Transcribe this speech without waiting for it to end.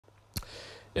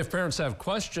If parents have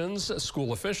questions,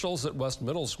 school officials at West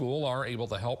Middle School are able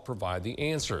to help provide the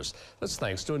answers. That's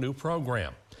thanks to a new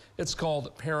program. It's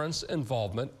called Parents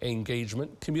Involvement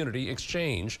Engagement Community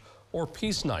Exchange, or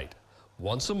Peace Night.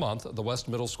 Once a month, the West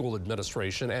Middle School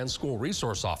administration and school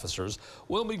resource officers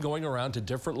will be going around to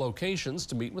different locations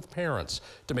to meet with parents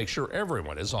to make sure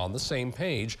everyone is on the same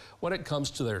page when it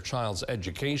comes to their child's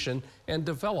education and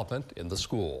development in the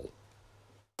school.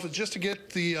 Just to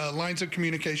get the lines of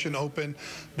communication open,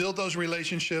 build those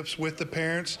relationships with the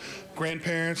parents,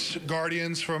 grandparents,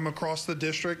 guardians from across the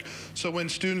district, so when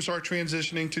students are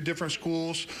transitioning to different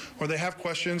schools or they have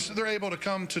questions, they're able to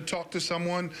come to talk to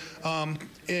someone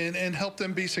and help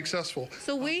them be successful.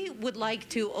 So we would like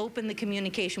to open the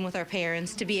communication with our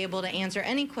parents to be able to answer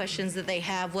any questions that they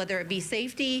have, whether it be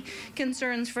safety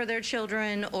concerns for their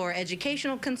children or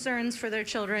educational concerns for their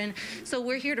children. So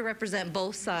we're here to represent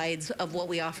both sides of what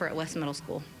we offer at West Middle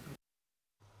School.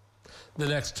 The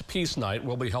next Peace Night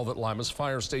will be held at Limas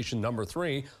Fire Station number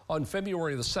 3 on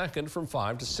February the 2nd from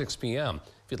 5 to 6 p.m.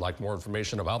 If you'd like more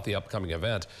information about the upcoming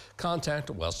event, contact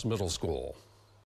West Middle School.